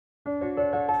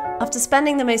After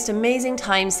spending the most amazing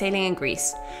time sailing in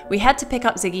Greece, we had to pick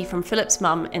up Ziggy from Philip's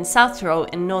mum in South Tyrol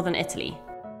in northern Italy.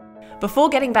 Before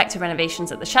getting back to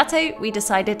renovations at the chateau, we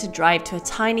decided to drive to a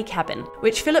tiny cabin,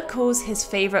 which Philip calls his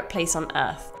favourite place on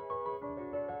earth.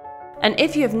 And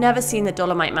if you have never seen the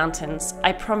Dolomite Mountains,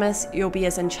 I promise you'll be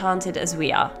as enchanted as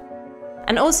we are.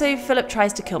 And also, Philip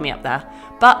tries to kill me up there,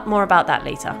 but more about that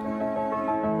later.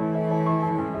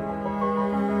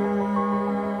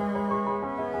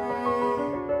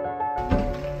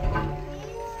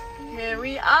 Here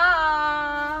we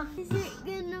are! Is it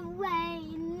gonna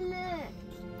rain?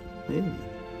 Look! Really?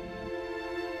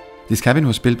 This cabin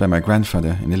was built by my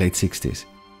grandfather in the late 60s.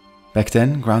 Back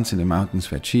then, grounds in the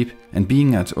mountains were cheap, and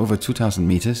being at over 2,000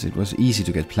 meters, it was easy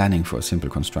to get planning for a simple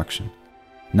construction.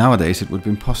 Nowadays, it would be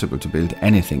impossible to build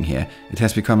anything here. It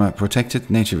has become a protected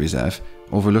nature reserve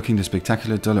overlooking the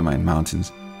spectacular Dolomite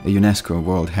Mountains, a UNESCO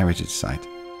World Heritage Site.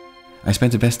 I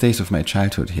spent the best days of my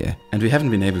childhood here, and we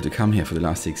haven't been able to come here for the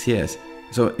last 6 years,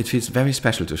 so it feels very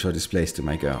special to show this place to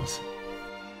my girls.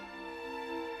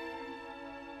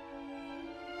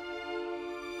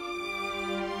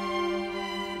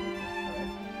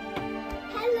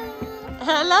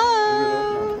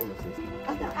 Hello!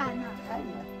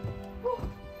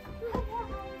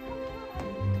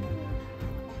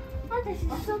 Oh, this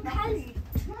is so cozy.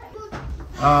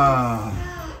 Ah,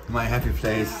 my happy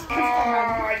place. Oh,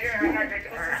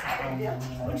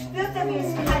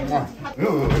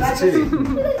 Oh, it's chilly.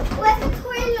 Where's the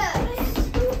toilet?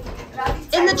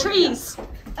 In the trees!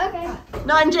 Okay.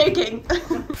 No, I'm joking.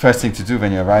 First thing to do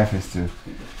when you arrive is to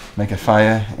make a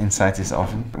fire inside this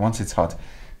oven. Once it's hot, it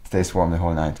stays warm the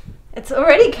whole night. It's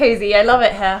already cozy, I love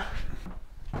it here.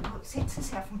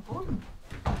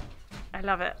 I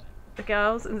love it. The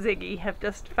girls and Ziggy have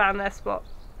just found their spot.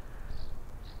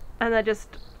 And they're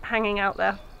just hanging out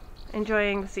there,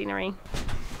 enjoying the scenery.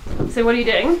 So what are you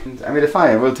doing? And I made a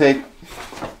fire. It will take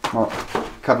a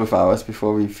couple of hours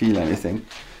before we feel anything,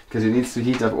 because it needs to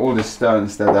heat up all the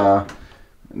stones that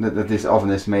this oven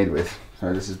is made with.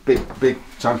 So this is big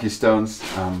chunky stones,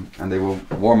 and they will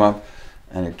warm up,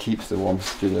 and it keeps the warmth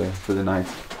through the night.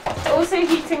 Also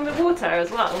heating the water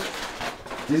as well.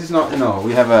 This is not, no,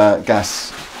 we have a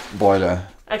gas boiler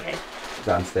Okay.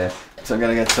 downstairs. So I'm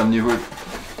gonna get some new wood,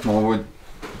 more wood.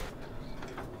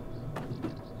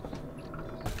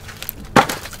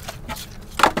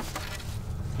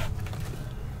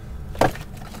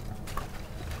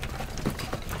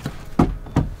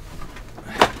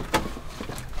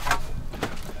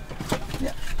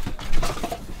 Yeah.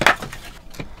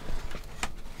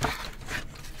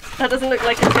 That doesn't look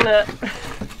like it's gonna...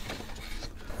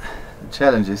 The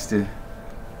challenge is to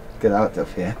get out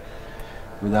of here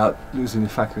without losing the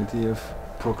faculty of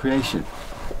procreation.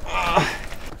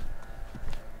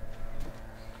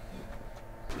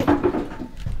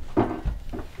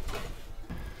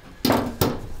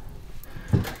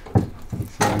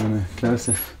 So I'm gonna close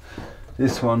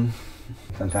this one.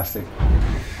 Fantastic.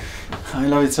 I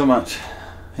love it so much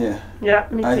here. Yeah,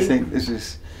 me too. I think this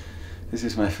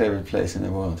is my favorite place in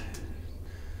the world.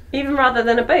 Even rather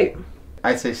than a boat.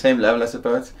 I'd say same level as a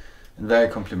boat and very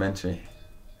complimentary.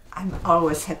 I'm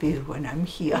always happy when I'm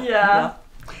here. Yeah.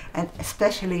 And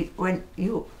especially when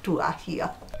you two are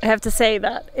here. I have to say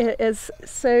that it is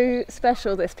so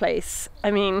special, this place.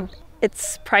 I mean,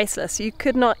 it's priceless. You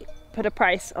could not put a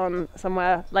price on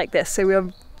somewhere like this. So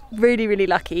we're really, really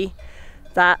lucky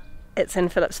that it's in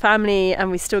Philip's family and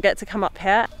we still get to come up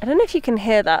here. I don't know if you can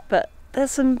hear that, but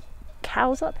there's some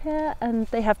cows up here and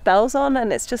they have bells on,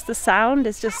 and it's just, the sound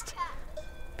is just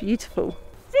beautiful.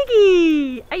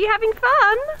 Ziggy, are you having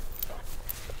fun?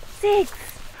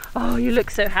 Ziggs. Oh, you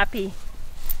look so happy.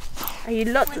 Are you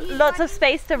lots of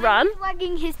space to run? When he's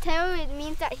wagging his tail, it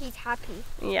means that he's happy.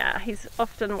 Yeah, he's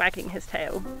often wagging his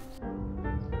tail.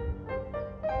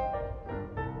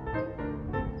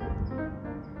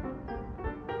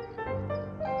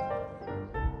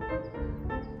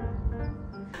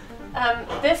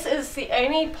 This is the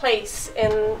only place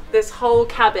in this whole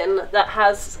cabin that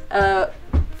has a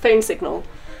phone signal,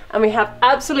 and we have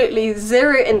absolutely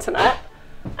zero internet.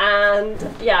 And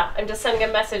yeah, I'm just sending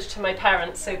a message to my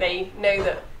parents so they know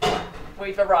that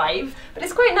we've arrived. But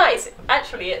it's quite nice,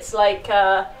 actually. It's like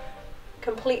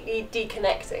completely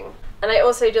deconnecting. And I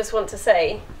also just want to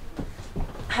say,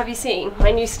 have you seen my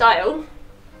new style?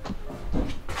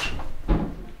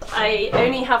 I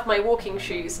only have my walking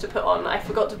shoes to put on. I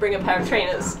forgot to bring a pair of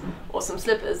trainers or some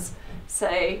slippers. So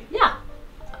yeah,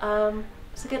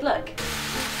 it's a good look.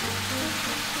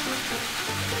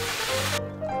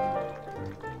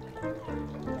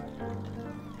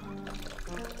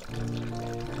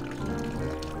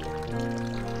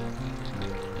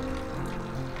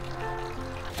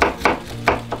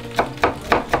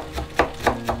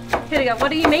 Julia,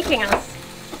 what are you making us?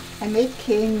 I'm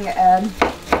making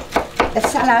a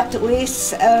salad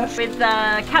with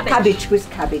Cabbage.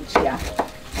 cabbage, yeah.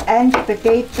 And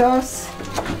potatoes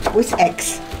with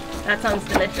eggs. That sounds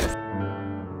delicious.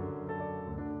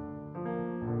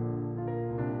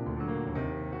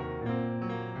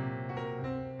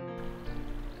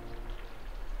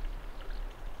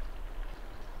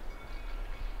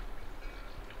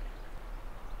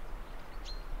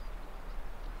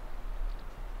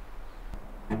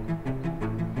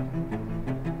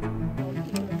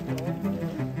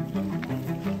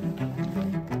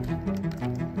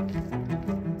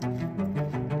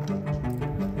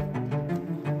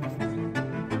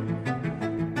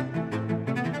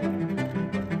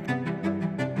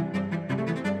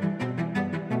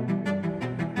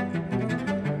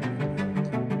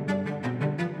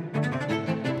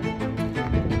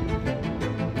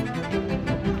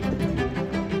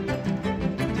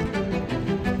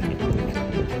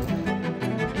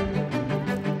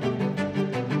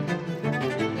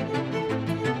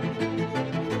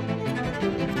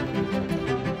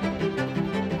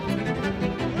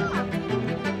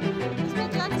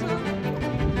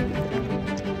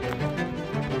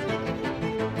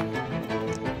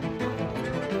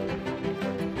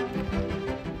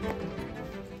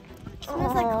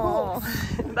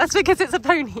 That's because it's a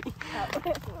pony.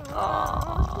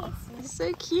 Oh,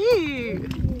 so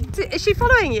cute. Is she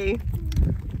following you?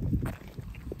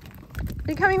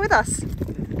 Are you coming with us?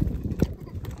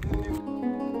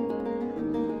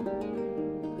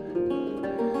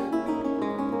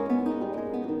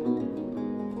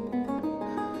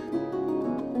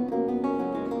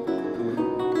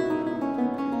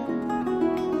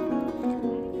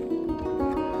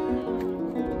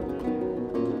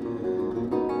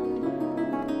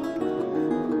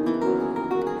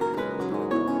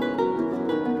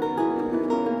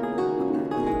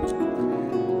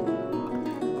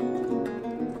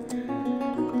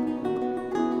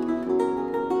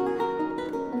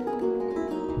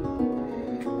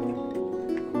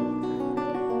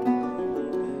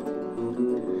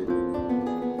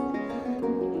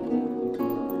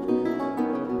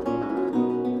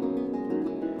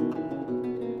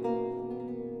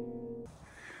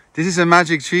 This is a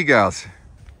magic tree, girls.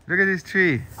 Look at this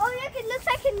tree. Oh look, it looks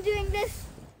like I'm doing this.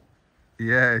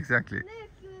 Yeah, exactly. Look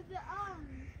with the arms.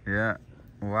 Yeah.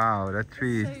 Wow, that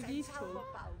tree. So beautiful.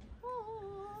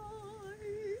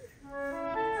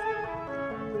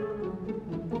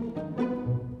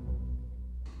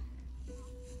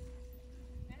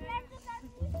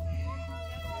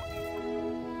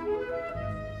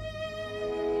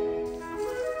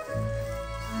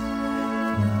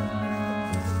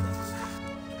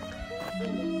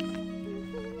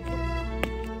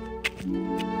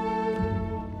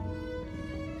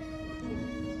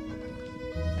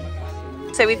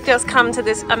 So we've just come to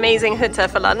this amazing hutte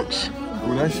for lunch.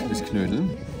 Goulash is knödel.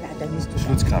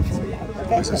 Schlutzkrapfen.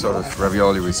 It's a sort of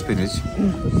ravioli with spinach.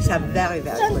 It's a very,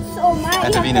 very good.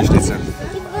 And a Wiener Schnitzel.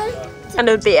 And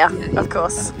a beer, of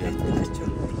course.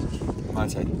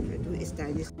 Mahlzeit.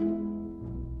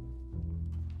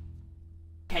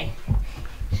 Okay.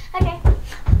 Okay.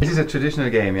 This is a traditional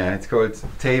game, yeah. It's called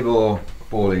table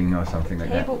bowling or something like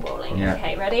Table that. bowling. Yeah.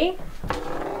 Okay, ready?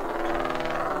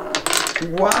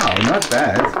 Wow, not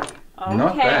bad.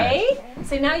 Not bad. Okay.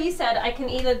 So now you said I can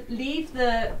either leave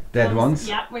the Dead ones?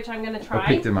 Yeah, which I'm going to Or try.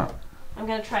 pick them up. I'm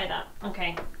going to try that.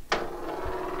 Okay.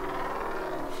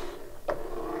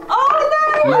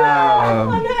 Oh no! No.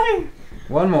 Oh no!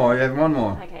 One more, you have one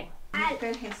more. Okay. But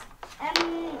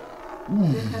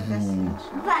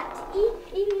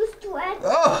if you used to add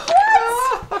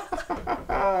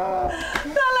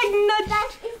They're like nudge.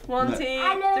 that is 1, 2,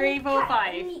 3, 4,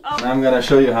 5. Oh. I'm gonna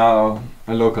show you how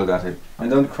a local does it. And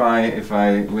don't cry if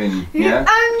I win, yeah?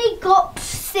 only got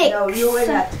 6. No, you will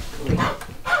not.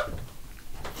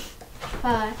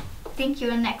 I think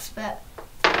you're an expert.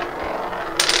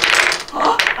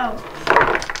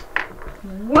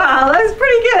 Wow, that was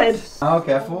pretty good. Oh,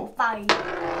 careful. 5.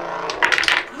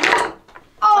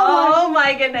 Oh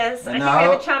my goodness. I And think we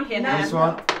have now, a champion here. this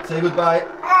one. Say goodbye.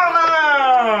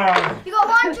 You got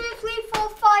 1, 2, 3, 4,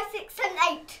 5, 6, 7,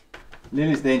 8.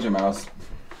 Lily's Danger Mouse.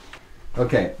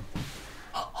 Okay.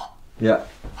 Yeah.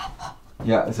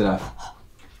 Yeah, it's enough.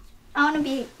 I want to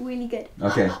be really good.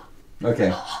 Okay.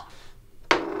 Okay.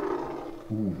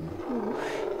 Ooh.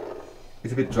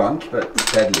 It's a bit drunk, but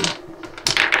deadly.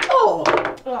 Oh,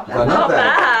 Oh, Well, not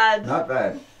bad. Not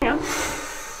bad. Yeah.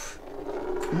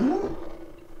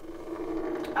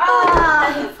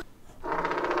 Ah.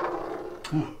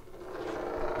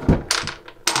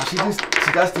 She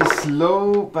does this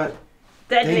slow but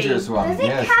Deadly. dangerous one. Does it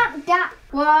Yes. count that?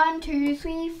 1, 2,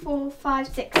 3, 4, 5,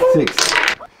 6. 6.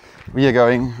 We are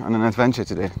going on an adventure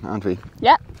today, aren't we?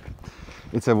 Yeah.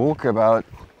 It's a walk about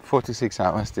 4 to 6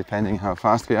 hours, depending how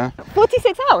fast we are.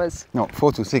 46 hours? No,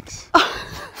 4 to 6.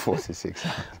 4 to 6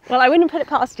 hours. Well, I wouldn't put it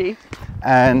past you.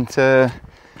 And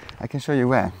I can show you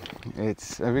where.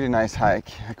 It's a really nice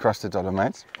hike across the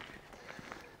Dolomites.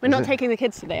 We're not taking the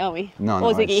kids today, are we? No, Or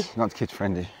no, Ziggy? it's not kid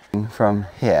friendly. From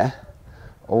here,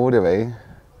 all the way,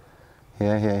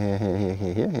 here.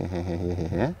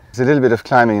 There's a little bit of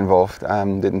climbing involved.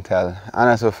 Didn't tell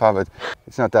Anna so far, but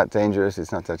it's not that dangerous,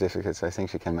 it's not that difficult, so I think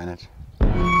she can manage.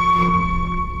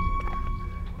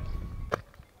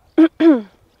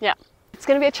 Yeah. It's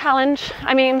going to be a challenge.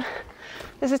 I mean,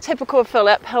 this is typical of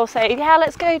Philip. He'll say, yeah,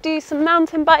 let's go do some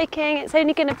mountain biking. It's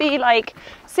only going to be like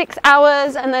 6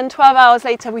 hours, and then 12 hours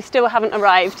later we still haven't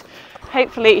arrived.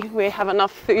 Hopefully we have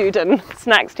enough food and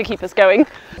snacks to keep us going.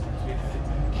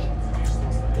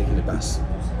 Taking the bus.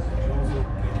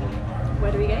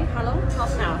 Where do we go? How long?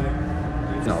 Half an hour.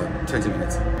 No, 20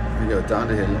 minutes. We go down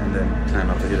the hill and then climb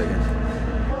up the hill again.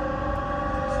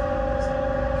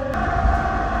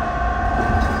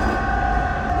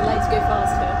 We like to go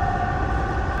fast here.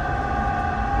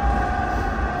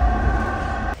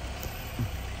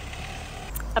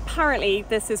 Apparently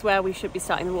this is where we should be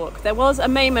starting the walk. There was a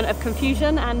moment of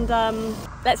confusion, and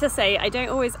let's just say I don't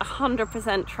always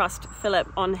 100% trust Philip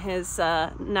on his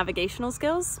navigational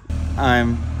skills.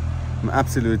 I'm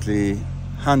absolutely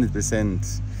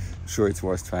 100% sure it's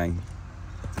worth trying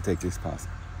to take this path.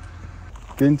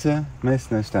 Günther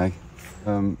Messnersteig.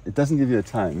 It doesn't give you a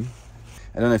time.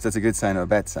 I don't know if that's a good sign or a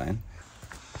bad sign.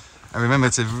 I remember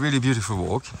it's a really beautiful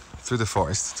walk through the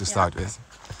forest to start with.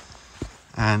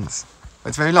 And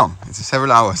it's very long. It's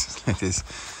several hours like this.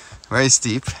 Very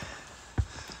steep,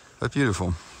 but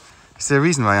beautiful. Is there a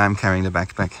reason why I'm carrying the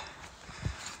backpack?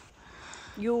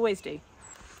 You always do.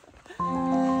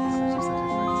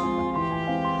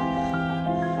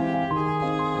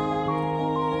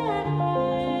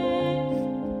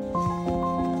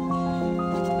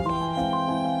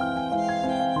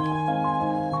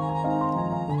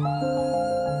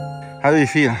 How do you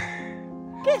feel?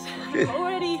 Good. Good. I'm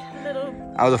already a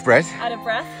little Out of breath? out of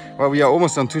breath. Well, we are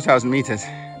almost on 2,000 meters,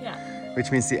 Yeah.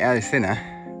 which means the air is thinner.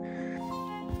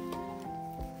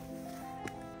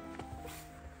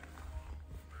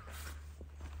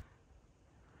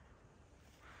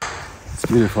 It's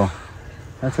beautiful.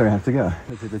 That's where we have to go.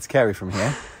 It's a bit scary from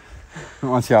here.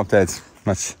 Once you're up there, it's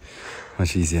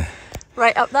much easier.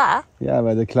 Right up there. Yeah,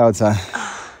 where the clouds are.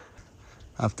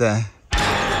 Up there.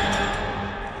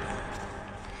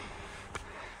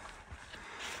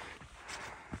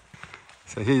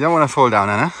 So you don't want to fall down,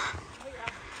 Anna.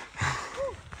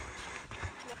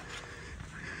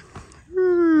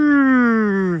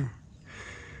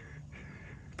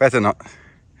 Better not.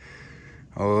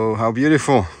 Oh, how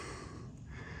beautiful.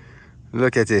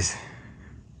 Look at this.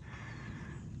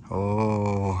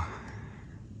 Oh.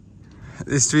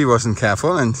 This tree wasn't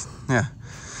careful, and yeah.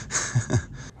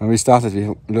 When we started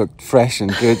we looked fresh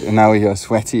and good, and now we are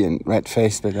sweaty and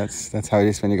red-faced, but that's how it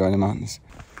is when you go in the mountains.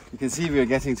 You can see we are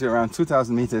getting to around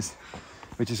 2,000 meters,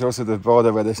 which is also the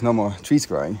border where there's no more trees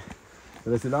growing.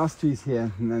 But there's the last trees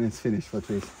here, and then it's finished for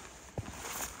trees.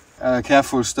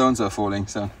 Careful, stones are falling,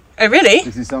 so Oh really?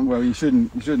 this is somewhere you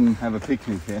shouldn't have a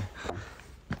picnic here.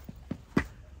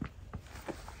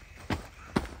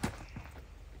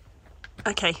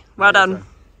 Okay, well done.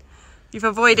 You've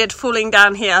avoided falling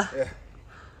down here. Yeah.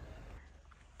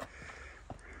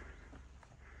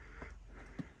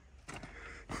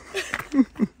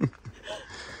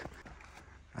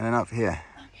 And then up here.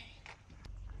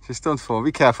 Just don't fall,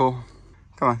 be careful.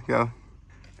 Come on, go.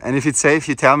 And if it's safe,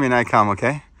 you tell me and I come,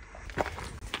 okay?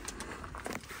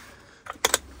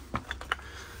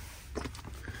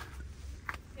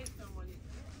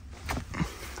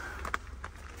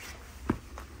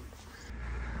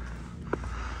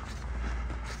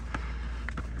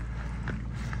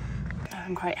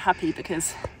 I'm quite happy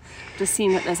because I've just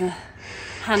seen that there's a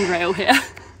handrail here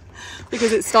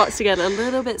because it starts to get a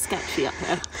little bit sketchy up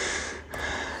here.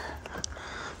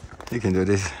 You can do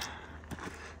this.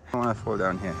 I don't want to fall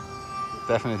down here.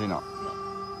 Definitely not.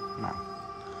 No.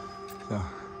 So.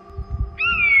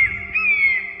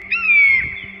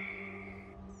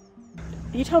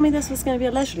 You told me this was going to be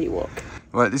a leisurely walk.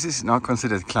 Well, this is not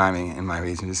considered climbing in my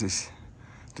region. This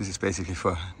is basically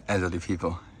for elderly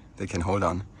people. They can hold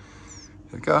on.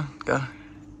 So go, go.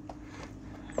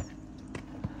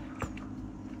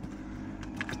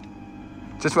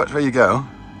 Just watch where you go.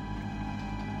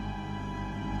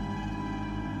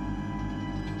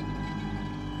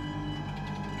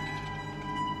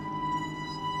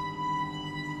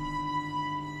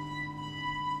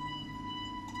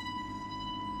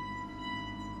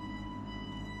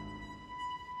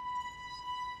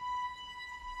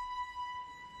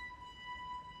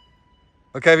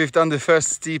 Okay, we've done the first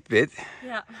steep bit.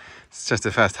 Yeah. It's just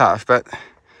the first half, but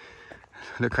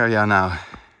look where we are now.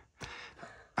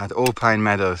 At Alpine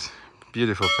Meadows.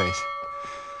 Beautiful place.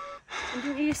 And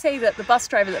didn't you say that the bus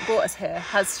driver that brought us here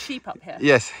has sheep up here?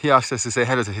 Yes, he asked us to say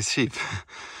hello to his sheep.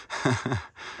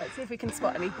 Let's see if we can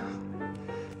spot any.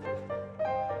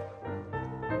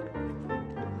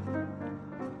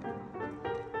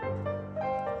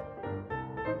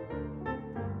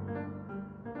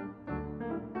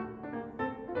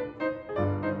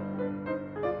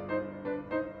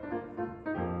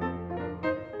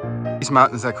 These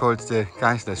mountains are called the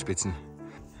Geisterspitzen.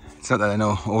 It's not that I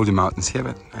know all the mountains here,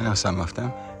 but I know some of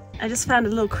them. I just found a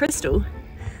little crystal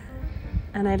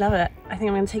and I love it. I think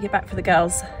I'm going to take it back for the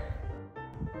girls.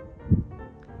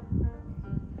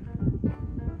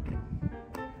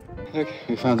 Look,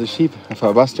 we found the sheep of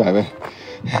our bus driver.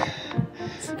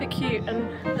 It's a bit cute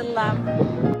and a little lamb.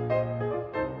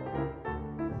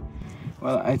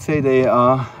 Well, I'd say they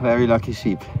are very lucky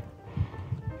sheep.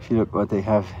 If you look what they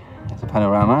have as a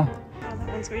panorama. Oh, that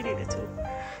one's really little.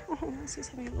 Oh, it's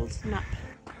just having a little snap.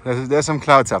 There's some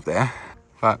clouds up there,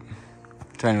 but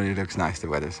generally it looks nice, the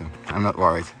weather, so I'm not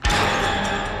worried.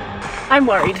 I'm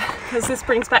worried because this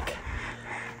brings back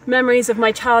memories of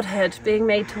my childhood being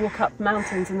made to walk up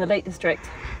mountains in the Lake District.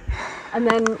 And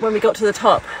then when we got to the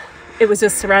top, it was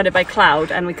just surrounded by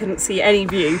cloud and we couldn't see any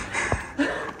view.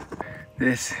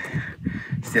 This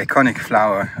is the iconic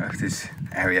flower of this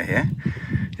area here.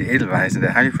 The Edelweiss,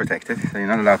 they're highly protected, so you're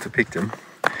not allowed to pick them.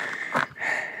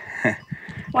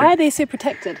 Why are they so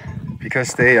protected?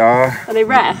 Because they are... Are they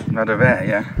rare? Rather rare,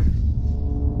 yeah.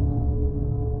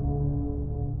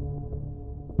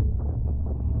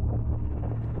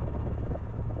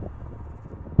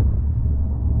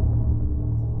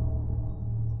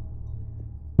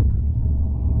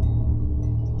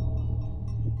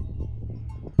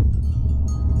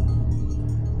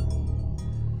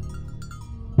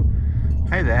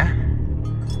 Hey there.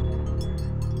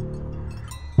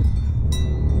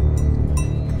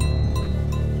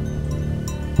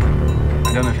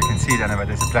 I don't know if you can see it, Anna, but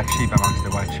there's a black sheep amongst the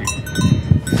white sheep.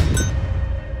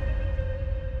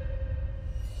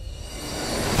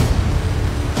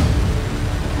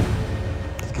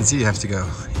 You can see you have to go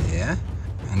here,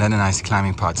 and then a nice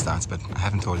climbing part starts, but I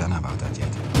haven't told Anna about that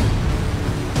yet.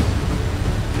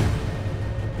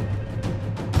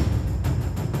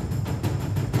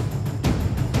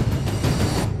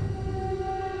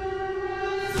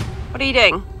 What are you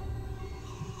doing?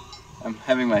 I'm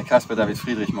having my Caspar David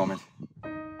Friedrich moment.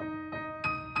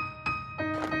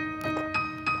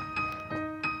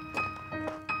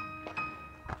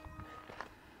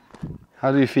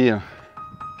 How do you feel?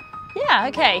 Yeah,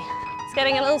 okay. It's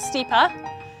getting a little steeper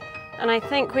and I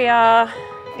think we are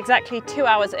exactly 2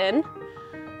 hours in.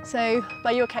 So by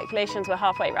your calculations we're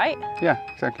halfway, right? Yeah,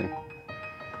 exactly.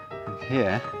 And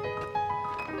here,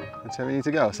 that's where we need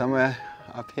to go, somewhere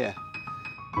up here.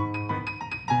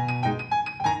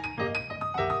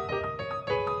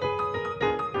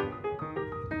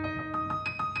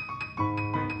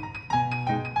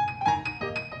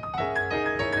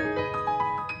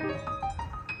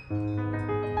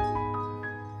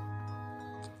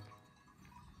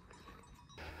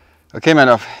 Okay, my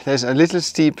love, there's a little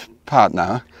steep part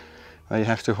now where you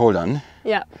have to hold on.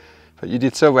 Yeah. But you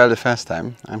did so well the first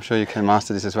time. I'm sure you can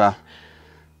master this as well.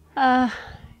 Yeah.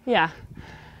 Like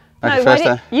No, the why first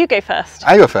don't time? you go first?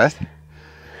 I go first.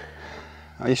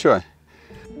 Are you sure?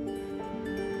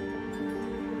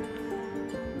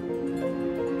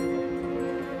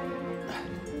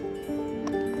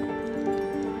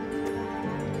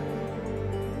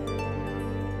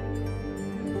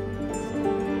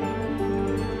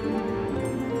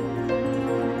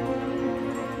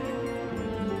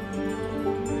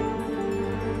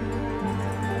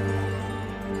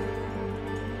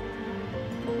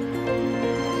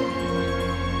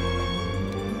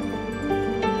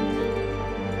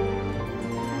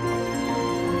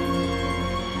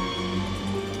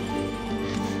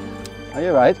 Are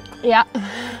you right? Yeah.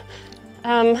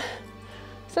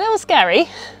 It's a little scary.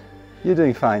 You're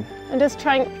doing fine. I'm just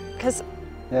trying, because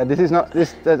Yeah,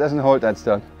 that doesn't hold that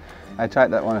stone. I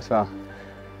tried that one as well.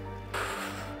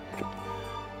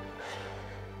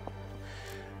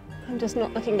 I'm just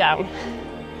not looking down.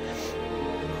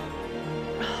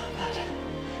 Oh, God.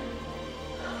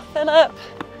 Philip,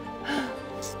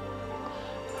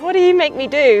 what do you make me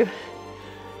do?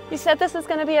 You said this is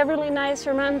going to be a really nice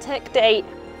romantic date.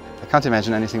 I can't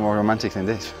imagine anything more romantic than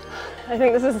this. I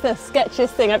think this is the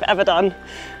sketchiest thing I've ever done.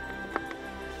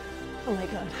 Oh my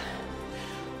God.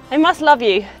 I must love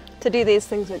you to do these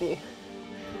things with you.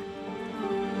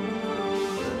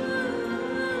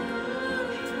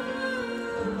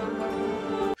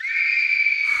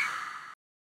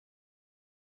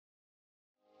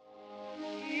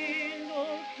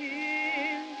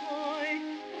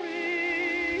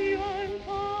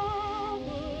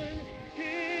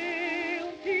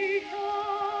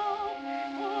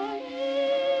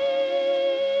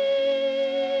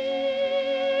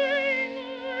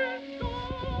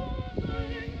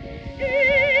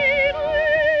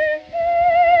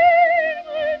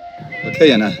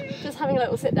 okay, Anna? Just having a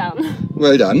little sit down.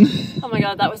 Well done. Oh my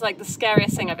god, that was like the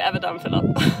scariest thing I've ever done, Philip.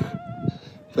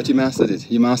 But you mastered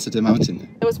it. You mastered the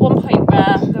mountain. There was one point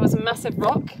where there was a massive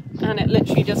rock and it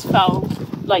literally just fell,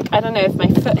 like, I don't know if my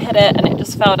foot hit it and it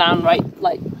just fell down right,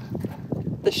 like,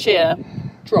 the sheer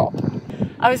drop.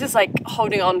 I was just like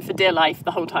holding on for dear life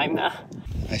the whole time there.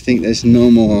 I think there's no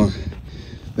more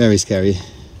very scary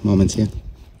moments here.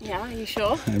 Yeah, are you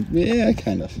sure? Yeah,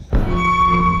 kind of.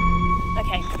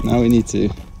 Okay. Now we need to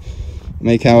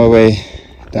make our way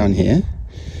down here.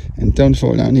 And don't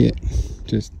fall down here.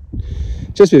 Just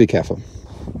be careful.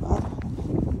 Oh,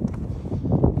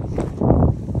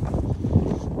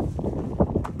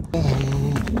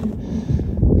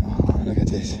 look at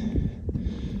this.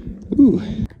 Ooh.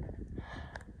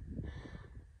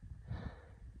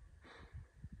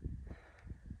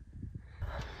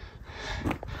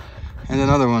 And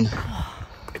another one.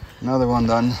 Another one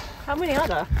done. How many are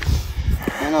there?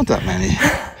 Not that many.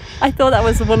 I thought that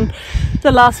was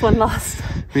the last one last.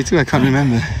 Me too, I can't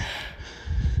remember.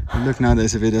 But look, now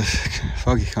there's a bit of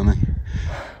foggy coming.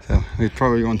 So we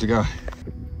probably want to go.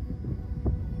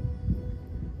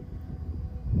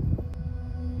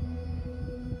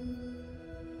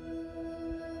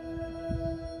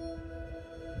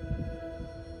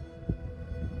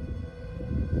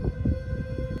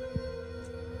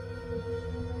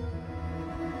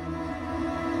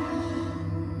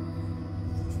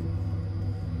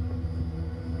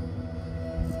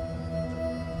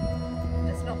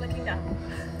 Not looking down.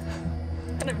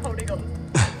 And I'm holding on.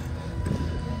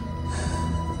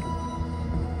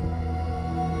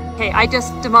 Okay, I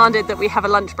just demanded that we have a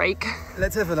lunch break.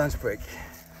 Let's have a lunch break.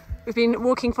 We've been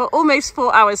walking for almost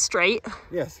 4 hours straight.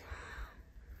 Yes.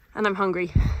 And I'm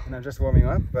hungry. And I'm just warming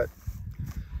up, but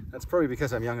that's probably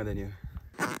because I'm younger than you.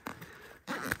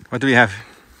 What do we have?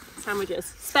 Sandwiches.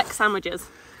 Speck sandwiches.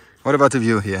 What about the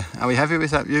view here? Are we happy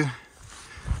with that view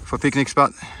for picnic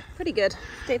spot? Pretty good.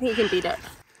 Don't think you can beat it.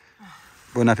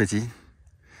 Bon appetit.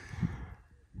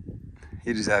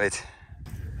 You deserve it.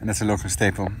 And that's a local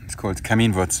staple. It's called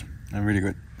Kaminwurz. A really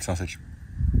good sausage.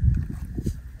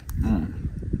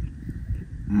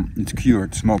 It's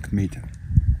cured smoked meat.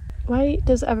 Why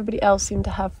does everybody else seem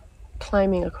to have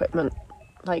climbing equipment?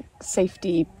 Like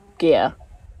safety gear?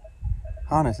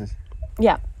 Harnesses.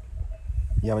 Yeah.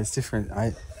 Yeah, but it's different.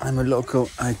 I'm a local.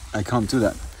 I can't do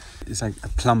that. It's like a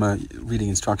plumber reading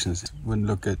instructions. It wouldn't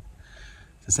look good.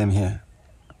 The same here.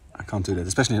 I can't do that,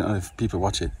 especially not if people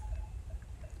watch it.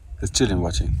 There's children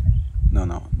watching.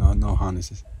 No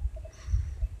harnesses.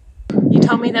 You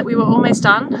told me that we were almost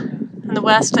done and the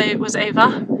worst day was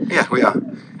over. Yeah, we are.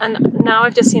 And now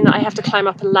I've just seen that I have to climb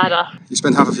up a ladder. You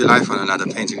spent half of your life on a ladder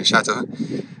painting a chateau,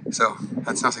 so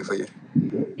that's nothing for you.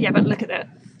 Yeah, but look at it.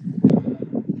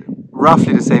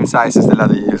 Roughly the same size as the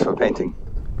ladder you use for painting.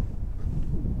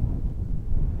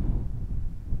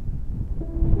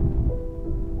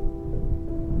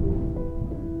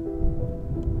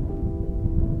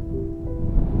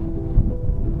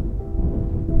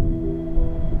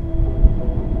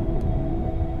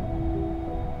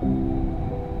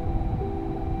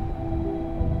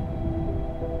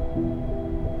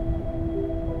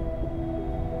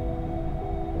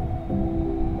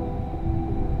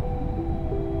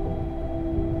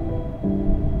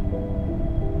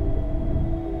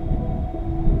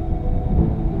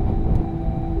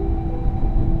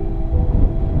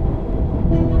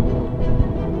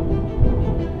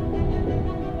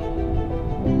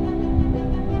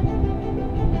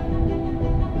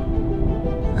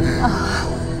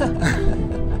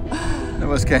 That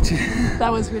was sketchy.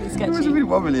 That was really sketchy. It was a bit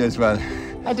wobbly as well.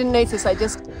 I didn't notice, I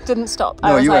just didn't stop. No,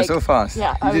 I was you like, were so fast.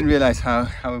 Yeah, you didn't realize how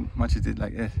much you did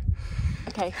like this.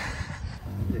 Okay.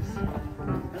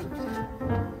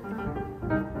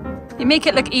 You make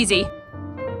it look easy.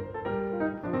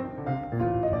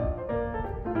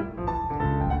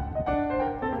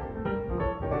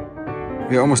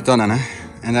 We're almost done, Anna,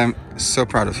 and I'm so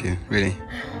proud of you, really.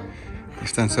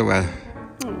 You've done so well.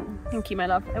 Thank you, my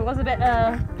love. It was a bit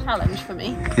challenge for me.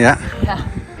 Yeah? Yeah.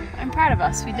 I'm proud of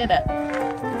us, we did it.